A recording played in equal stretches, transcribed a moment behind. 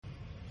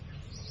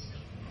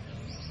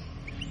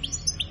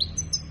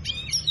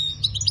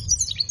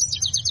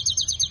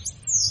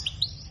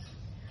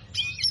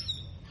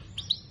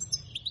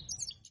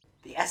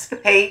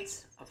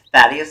Escapades of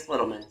Thaddeus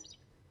Littleman,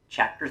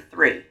 Chapter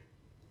 3,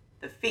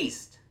 The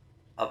Feast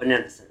of an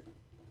Innocent.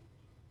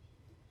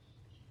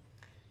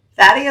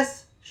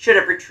 Thaddeus should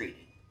have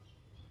retreated,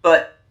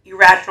 but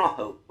irrational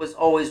hope was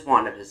always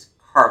one of his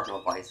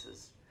cardinal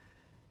vices.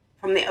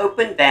 From the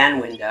open van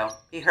window,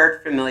 he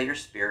heard familiar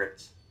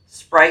spirits,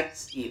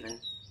 sprites even,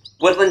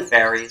 woodland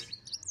fairies,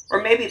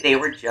 or maybe they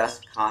were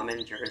just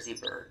common Jersey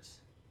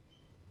birds.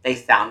 They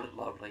sounded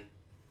lovely.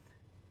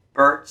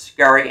 Birds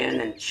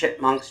scurrying and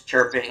chipmunks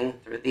chirping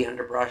through the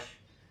underbrush.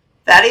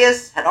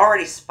 Thaddeus had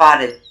already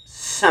spotted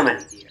so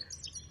many deer.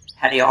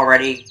 Had he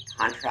already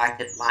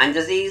contracted Lyme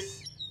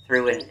disease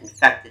through an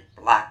infected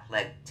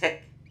black-legged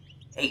tick,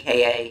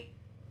 aka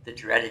the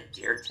dreaded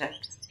deer tick,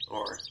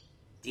 or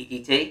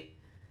DDT?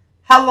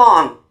 How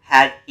long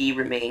had he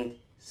remained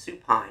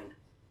supine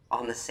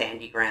on the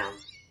sandy ground?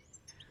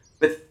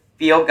 With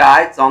field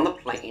guides on the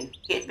plain,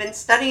 he had been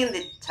studying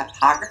the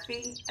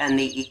topography and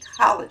the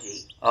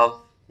ecology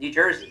of New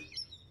Jersey,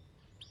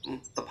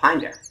 the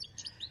pine bear.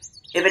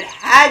 If it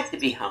had to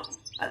be home,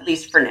 at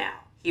least for now,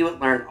 he would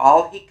learn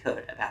all he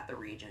could about the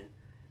region.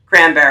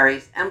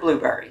 Cranberries and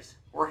blueberries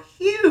were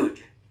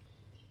huge.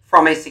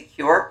 From a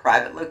secure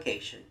private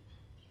location,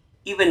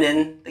 even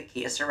in the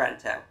Kia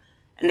Sorrento,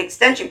 an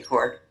extension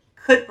cord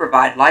could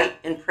provide light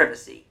and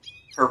privacy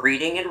for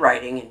reading and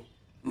writing and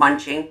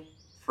munching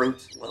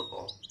fruits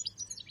local.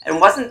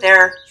 And wasn't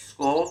there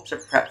school to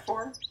prep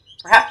for?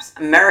 Perhaps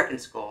American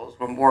schools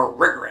were more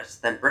rigorous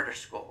than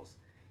British schools,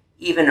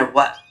 even in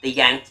what the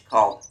Yanks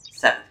called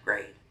 7th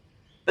grade.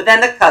 But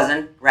then the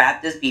cousin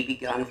grabbed his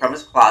BB gun from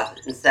his closet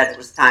and said it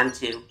was time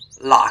to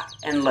lock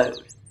and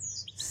load.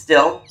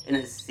 Still in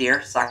his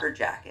seersucker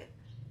jacket,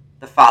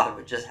 the father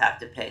would just have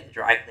to pay the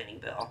dry cleaning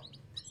bill.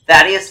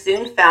 Thaddeus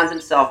soon found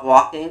himself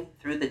walking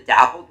through the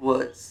dappled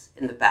woods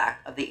in the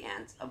back of the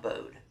aunt's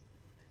abode.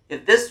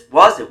 If this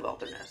was a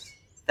wilderness,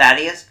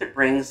 Thaddeus could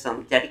bring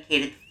some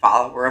dedicated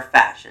follower of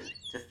fashion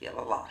to feel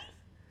alive.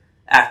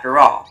 After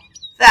all,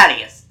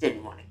 Thaddeus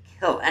didn't want to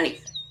kill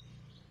anything.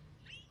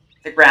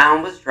 The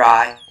ground was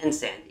dry and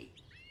sandy.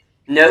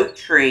 No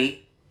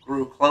tree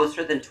grew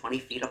closer than 20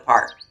 feet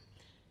apart.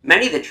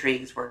 Many of the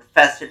trees were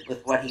infested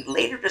with what he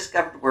later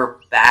discovered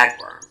were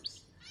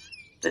bagworms.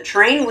 The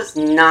terrain was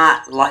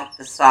not like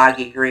the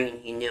soggy green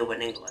he knew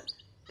in England.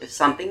 If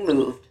something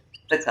moved,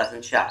 the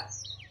cousin shot.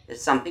 If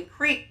something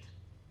creaked,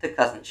 the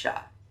cousin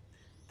shot.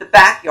 The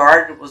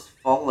backyard was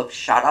full of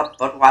shot-up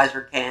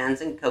Budweiser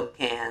cans and Coke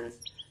cans.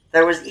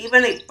 There was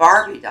even a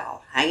Barbie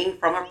doll hanging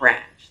from a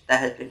branch that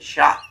had been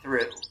shot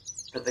through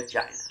the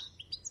vagina.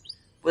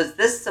 Was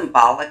this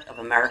symbolic of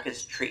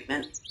America's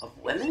treatment of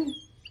women?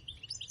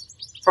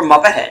 From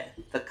up ahead,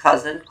 the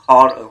cousin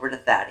called over to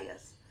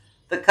Thaddeus.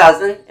 The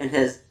cousin, in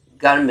his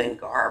gunman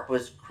garb,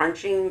 was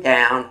crunching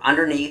down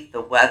underneath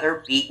the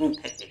weather-beaten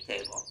picnic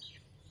table.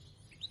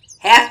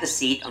 Half the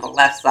seat on the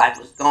left side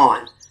was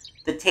gone,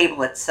 the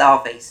table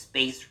itself a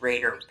Space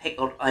Raider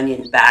pickled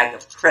onion bag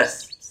of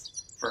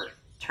crisps for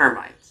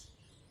termites.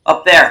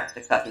 Up there,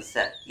 the cousin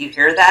said. You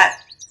hear that?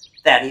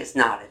 Thaddeus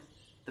nodded.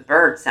 The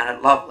bird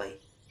sounded lovely.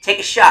 Take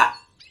a shot,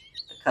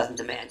 the cousin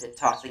demanded,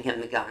 tossing him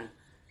the gun.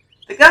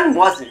 The gun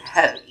wasn't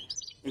heavy.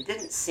 It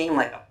didn't seem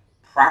like a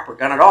proper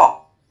gun at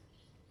all.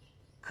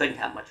 Couldn't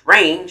have much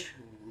range.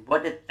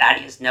 What did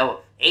Thaddeus know of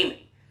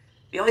aiming?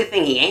 The only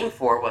thing he aimed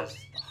for was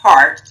the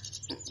heart,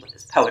 with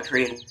his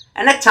poetry,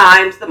 and at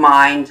times the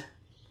mind,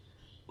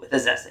 with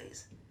his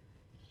essays.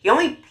 He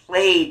only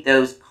played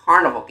those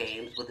carnival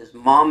games with his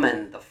mom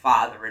and the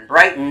father in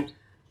Brighton,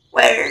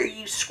 where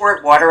you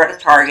squirt water at a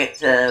target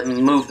to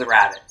move the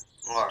rabbit,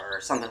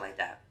 or something like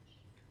that.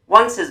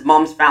 Once his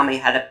mom's family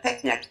had a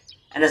picnic,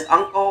 and his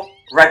uncle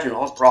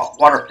Reginald brought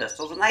water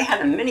pistols, and they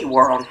had a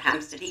mini-war on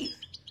Hampstead Heath.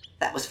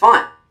 That was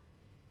fun.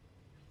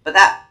 But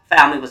that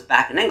family was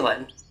back in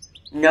England.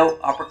 No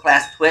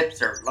upper-class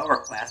twits or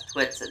lower-class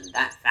twits in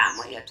that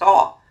family at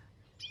all.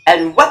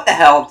 And what the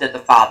hell did the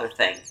father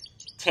think,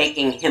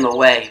 taking him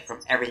away from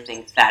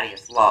everything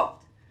Thaddeus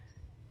loved?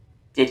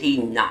 Did he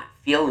not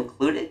feel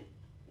included?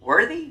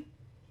 Worthy?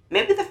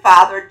 Maybe the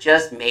father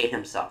just made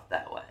himself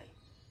that way.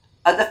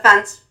 A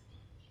defense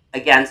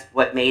against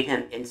what made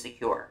him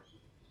insecure.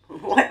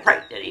 What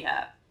right did he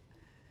have?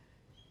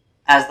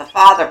 As the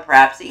father,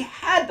 perhaps he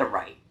had the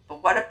right,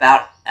 but what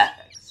about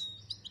ethics?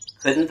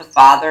 Couldn't the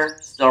father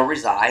still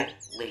reside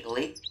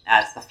legally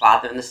as the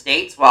father in the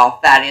States, while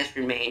Thaddeus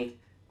remained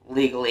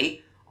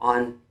legally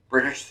on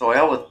British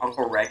soil with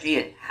Uncle Reggie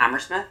and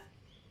Hammersmith?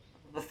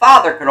 The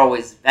father could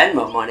always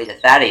Venmo money to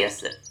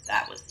Thaddeus if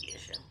that was the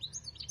issue.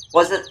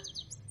 Was it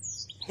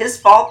his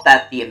fault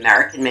that the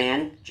American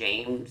man,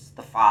 James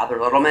the father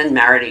Littleman,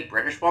 married a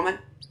British woman?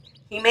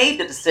 He made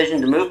the decision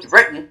to move to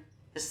Britain.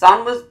 His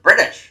son was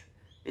British.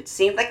 It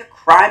seemed like a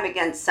crime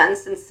against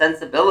sense and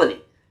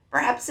sensibility.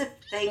 Perhaps if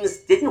things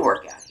didn't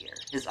work out here,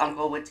 his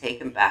uncle would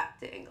take him back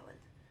to England.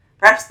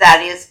 Perhaps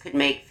Thaddeus could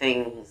make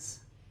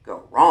things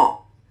go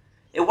wrong.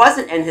 It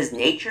wasn't in his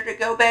nature to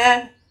go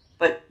bad,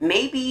 but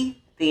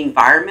maybe the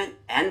environment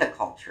and the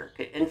culture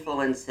could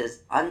influence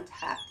his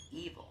untapped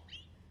evil.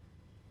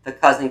 The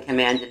cousin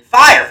commanded,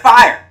 "Fire!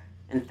 Fire!"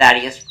 and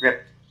Thaddeus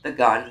gripped the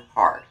gun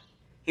hard.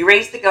 He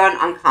raised the gun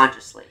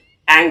unconsciously,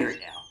 angry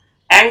now,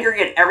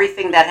 angry at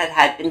everything that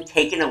had been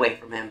taken away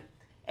from him,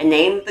 and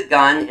named the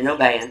gun in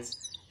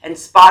obedience, and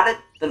spotted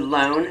the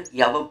lone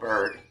yellow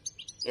bird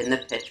in the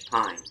pitch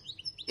pine.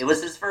 It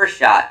was his first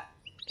shot,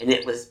 and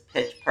it was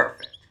pitch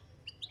perfect.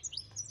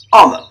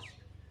 Almost.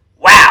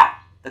 Wow,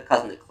 the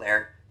cousin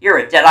declared. You're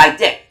a dead-eye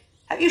Dick.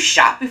 Have you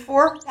shot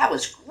before? That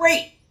was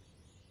great.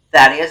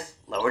 Thaddeus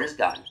lowered his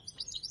gun,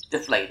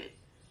 deflated,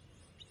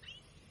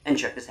 and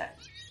shook his head.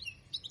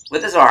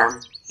 With his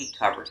arm, he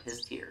covered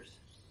his tears.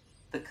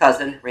 The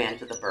cousin ran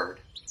to the bird.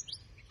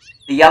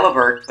 The yellow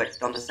bird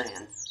twitched on the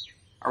sand.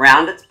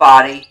 Around its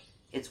body,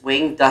 its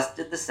wing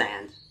dusted the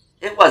sand.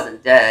 It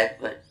wasn't dead,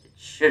 but it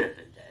should have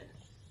been dead.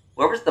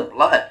 Where was the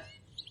blood?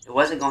 It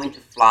wasn't going to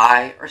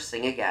fly or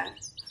sing again.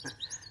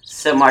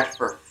 So much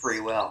for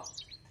free will.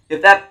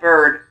 If that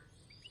bird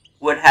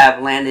would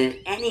have landed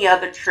in any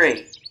other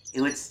tree, it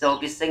would still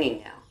be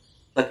singing now,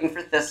 looking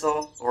for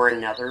Thistle or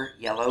another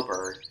yellow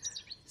bird.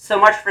 So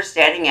much for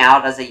standing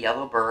out as a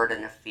yellow bird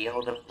in a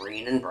field of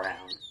green and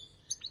brown.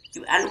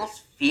 Do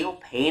animals feel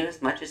pain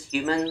as much as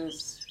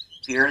humans?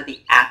 Fear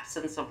the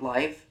absence of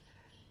life?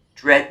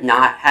 Dread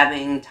not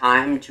having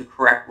time to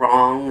correct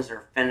wrongs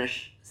or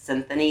finish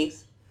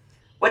symphonies?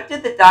 What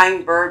did the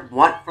dying bird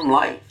want from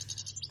life?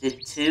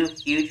 Did two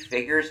huge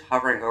figures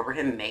hovering over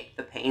him make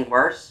the pain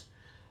worse?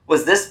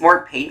 Was this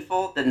more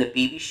painful than the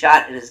BB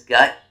shot in his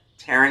gut,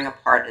 tearing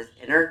apart his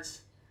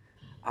innards?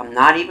 I'm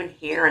not even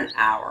here an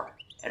hour,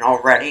 and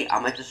already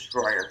I'm a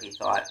destroyer, he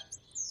thought.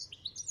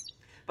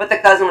 But the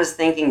cousin was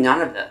thinking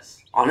none of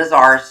this. On his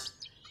arse,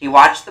 he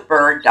watched the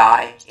bird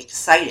die,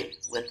 excited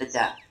with the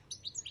death.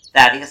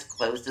 Thaddeus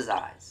closed his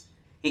eyes.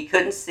 He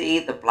couldn't see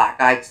the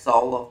black-eyed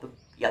soul of the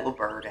yellow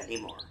bird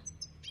anymore.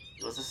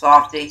 He was a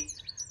softy.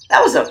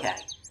 That was okay.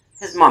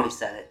 His mommy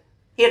said it.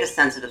 He had a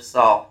sensitive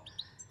soul.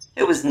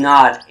 It was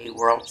not a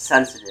world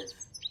sensitive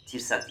to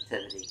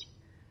sensitivity.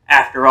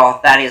 After all,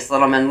 Thaddeus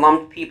Littleman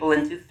lumped people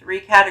into three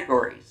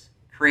categories: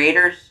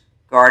 creators,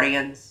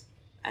 guardians,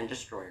 and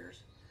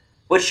destroyers.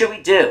 What should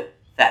we do?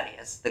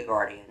 Thaddeus, the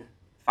guardian,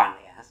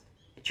 finally asked.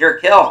 It's your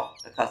kill,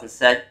 the cousin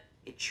said.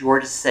 It's your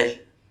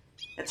decision.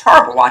 It's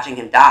horrible watching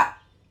him die.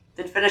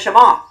 Then finish him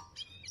off.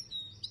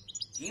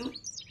 Do you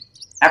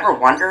ever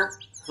wonder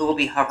who will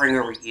be hovering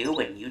over you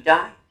when you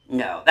die?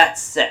 No,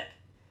 that's sick.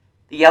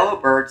 The yellow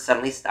bird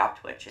suddenly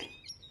stopped twitching.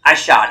 I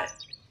shot it,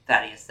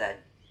 Thaddeus said.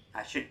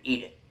 I should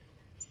eat it.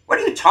 What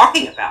are you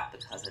talking about? The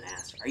cousin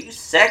asked. Are you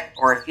sick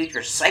or a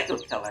future psycho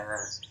killer?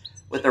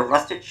 With a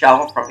rusted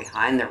shovel from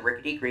behind the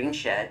rickety green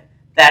shed,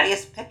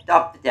 Thaddeus picked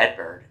up the dead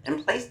bird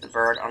and placed the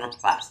bird on a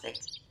plastic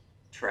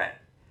tray.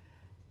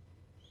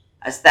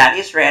 As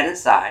Thaddeus ran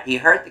inside, he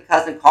heard the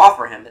cousin call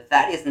for him, but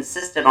Thaddeus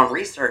insisted on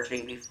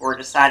researching before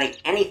deciding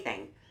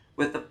anything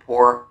with the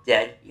poor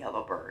dead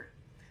yellow bird.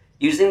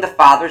 Using the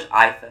father's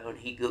iPhone,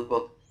 he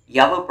Googled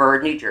Yellow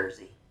Bird, New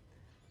Jersey.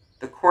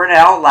 The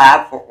Cornell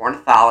Lab for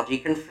Ornithology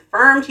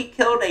confirmed he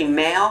killed a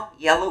male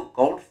yellow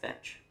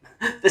goldfinch,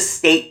 the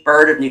state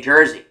bird of New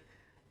Jersey.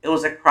 It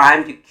was a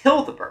crime to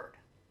kill the bird.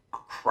 A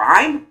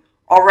crime?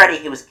 Already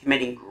he was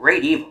committing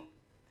great evil.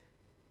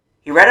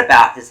 He read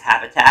about his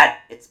habitat,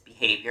 its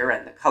behavior,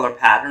 and the color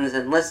patterns,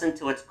 and listened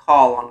to its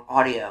call on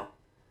audio.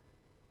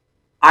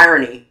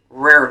 Irony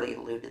rarely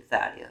eluded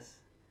Thaddeus.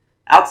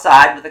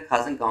 Outside, with the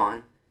cousin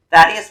gone,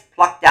 Thaddeus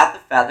plucked out the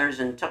feathers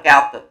and took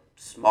out the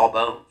small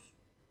bones.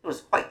 It was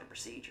quite the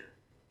procedure.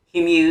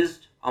 He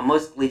mused,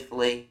 almost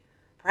gleefully,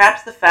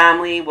 perhaps the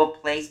family will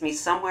place me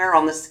somewhere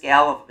on the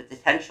scale of a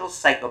potential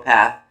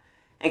psychopath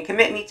and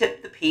commit me to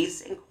the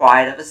peace and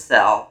quiet of a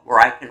cell where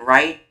I can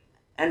write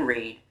and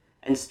read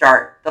and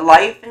start The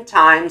Life and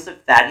Times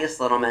of Thaddeus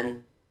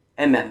Littleman,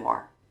 a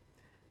memoir.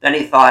 Then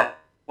he thought,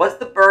 was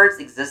the bird's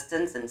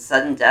existence and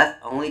sudden death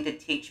only to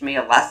teach me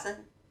a lesson?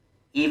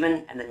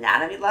 Even an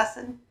anatomy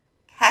lesson?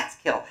 Cats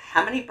kill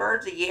how many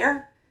birds a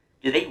year?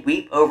 Do they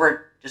weep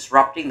over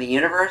disrupting the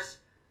universe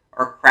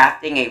or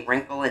crafting a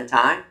wrinkle in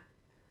time?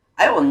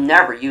 I will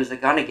never use a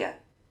gun again,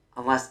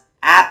 unless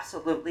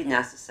absolutely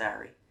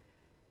necessary.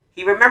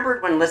 He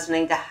remembered when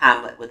listening to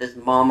Hamlet with his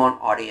mom on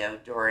audio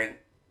during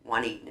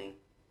one evening.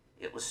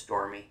 It was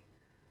stormy.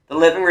 The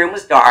living room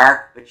was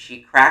dark, but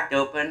she cracked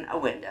open a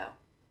window,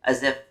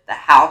 as if the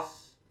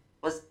house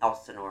was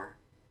Elsinore.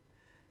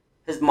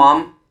 His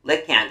mom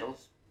lit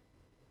candles.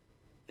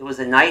 It was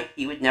a night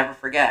he would never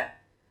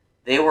forget.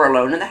 They were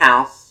alone in the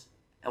house,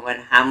 and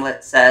when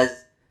Hamlet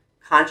says,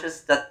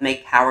 "Conscience doth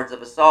make cowards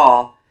of us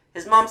all,"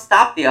 his mom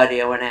stopped the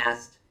audio and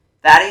asked,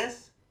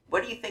 "Thaddeus,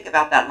 what do you think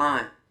about that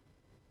line?"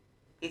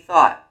 He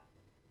thought,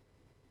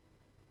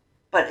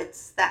 but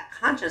it's that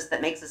conscience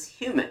that makes us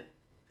human,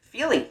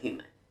 feeling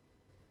human,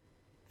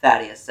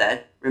 Thaddeus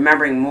said,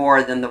 remembering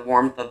more than the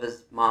warmth of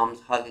his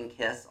mom's hug and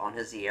kiss on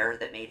his ear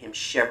that made him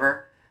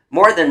shiver,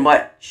 more than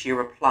what she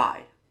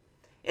replied.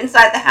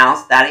 Inside the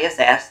house, Thaddeus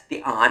asked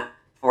the aunt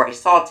for a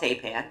saute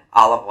pan,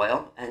 olive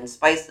oil, and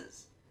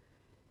spices.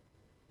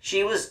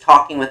 She was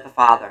talking with the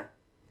father.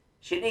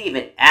 She didn't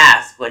even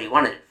ask what he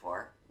wanted it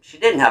for. She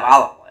didn't have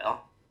olive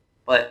oil,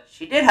 but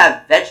she did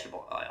have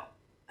vegetable oil.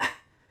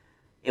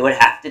 It would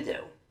have to do.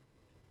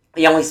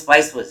 The only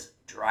spice was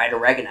dried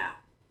oregano.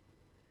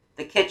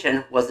 The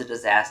kitchen was a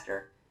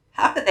disaster.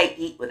 How could they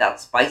eat without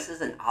spices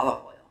and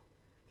olive oil?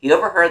 He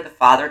overheard the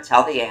father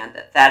tell the aunt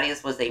that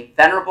Thaddeus was a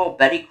venerable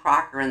Betty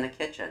Crocker in the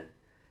kitchen.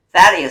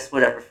 Thaddeus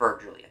would have preferred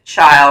Julia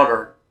Child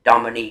or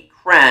Dominique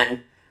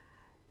Crenn.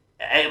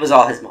 It was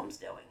all his mom's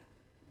doing.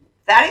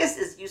 Thaddeus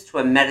is used to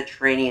a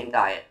Mediterranean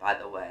diet, by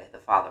the way, the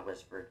father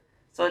whispered,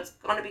 so it's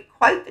going to be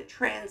quite the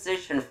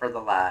transition for the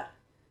lad.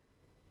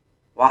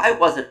 Why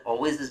was it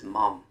always his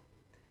mum?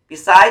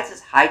 Besides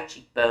his high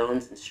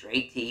cheekbones and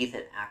straight teeth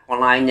and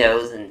aquiline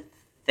nose and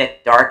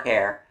thick dark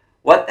hair,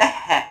 what the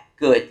heck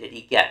good did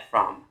he get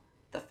from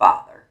the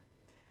father?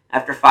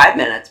 After 5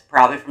 minutes,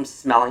 probably from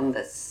smelling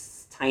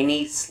this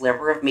tiny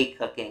sliver of meat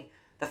cooking,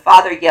 the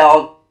father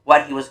yelled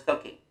what he was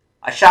cooking.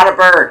 "I shot a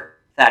bird,"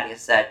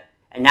 Thaddeus said,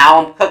 "and now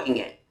I'm cooking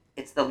it.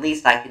 It's the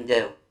least I can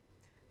do."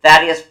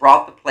 Thaddeus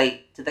brought the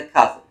plate to the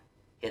cousin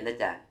in the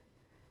den.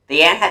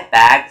 The aunt had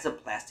bags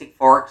of plastic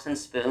forks and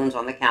spoons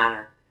on the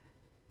counter.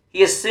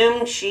 He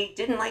assumed she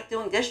didn't like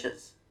doing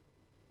dishes.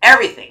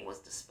 Everything was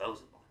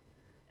disposable.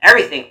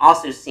 Everything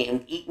also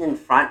seemed eaten in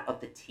front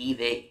of the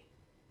TV.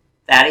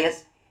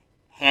 Thaddeus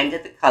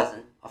handed the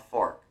cousin a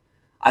fork.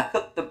 "I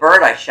cooked the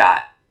bird I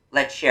shot.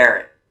 Let's share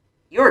it."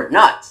 "You're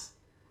nuts.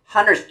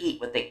 Hunters eat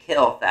what they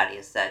kill,"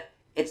 Thaddeus said.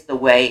 "It's the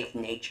way of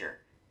nature."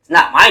 "It's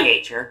not my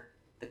nature,"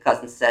 the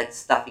cousin said,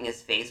 stuffing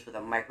his face with a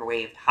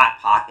microwaved Hot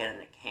Pocket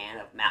and a can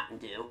of Mountain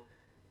Dew.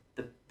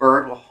 "The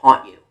bird will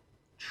haunt you.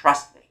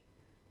 Trust me."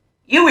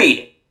 "You eat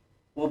it."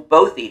 "We'll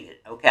both eat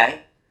it,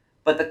 okay?"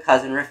 But the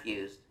cousin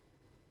refused.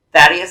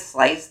 Thaddeus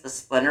sliced the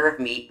splinter of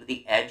meat with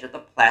the edge of the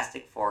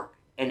plastic fork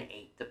and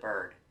ate the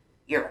bird.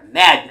 "You're a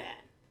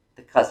madman,"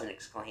 the cousin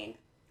exclaimed.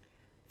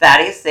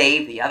 Thaddeus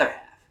saved the other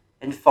half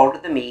and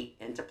folded the meat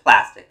into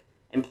plastic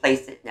and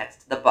placed it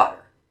next to the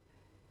butter.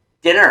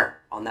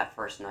 Dinner on that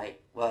first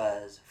night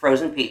was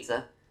frozen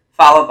pizza,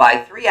 followed by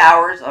 3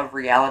 hours of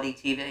reality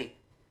TV.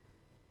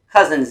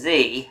 Cousin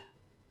Z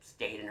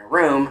stayed in her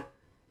room.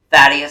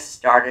 Thaddeus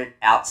started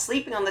out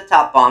sleeping on the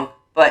top bunk,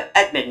 but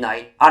at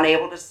midnight,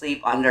 unable to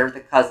sleep under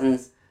the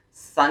cousin's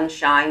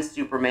Sunshine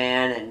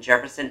Superman and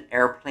Jefferson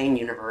Airplane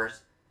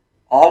universe,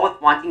 all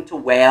with wanting to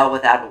wail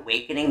without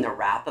awakening the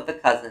wrath of the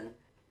cousin,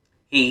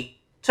 he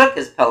took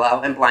his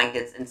pillow and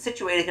blankets and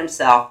situated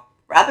himself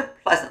rather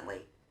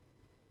pleasantly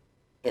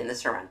in the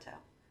Sorrento.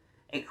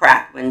 A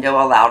cracked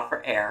window allowed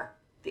for air,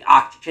 the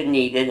oxygen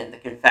needed and the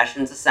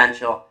confessions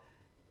essential,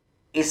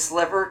 a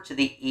sliver to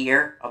the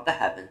ear of the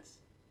heavens.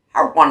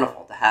 How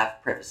wonderful to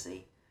have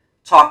privacy.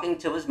 Talking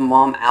to his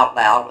mom out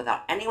loud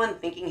without anyone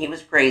thinking he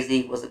was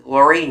crazy was a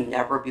glory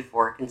never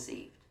before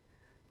conceived.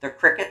 The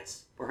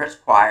crickets were his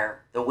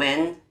choir, the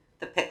wind,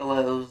 the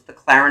piccolos, the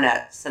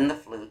clarinets, and the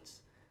flutes,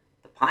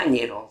 the pine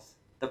needles,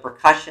 the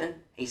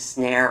percussion, a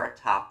snare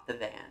atop the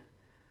van.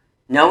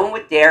 No one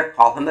would dare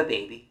call him a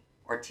baby,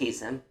 or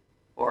tease him,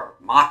 or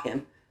mock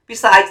him,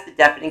 besides the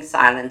deafening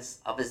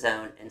silence of his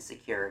own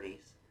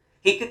insecurities.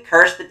 He could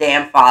curse the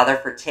damn father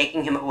for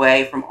taking him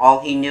away from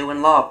all he knew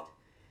and loved.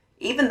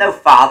 Even though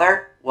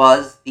father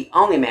was the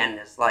only man in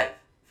his life,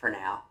 for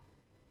now,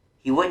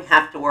 he wouldn't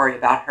have to worry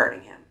about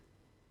hurting him.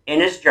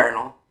 In his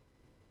journal,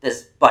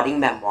 this budding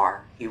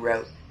memoir, he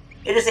wrote,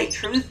 "It is a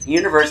truth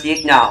universally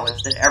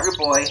acknowledged that every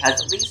boy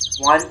has at least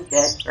one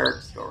dead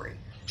bird story.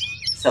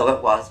 So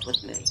it was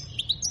with me."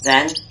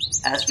 Then,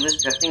 as he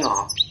was drifting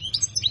off,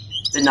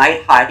 the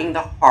night hiding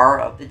the horror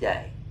of the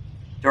day,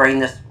 during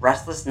this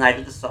restless night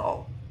of the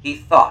soul, he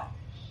thought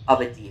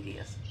of a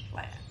devious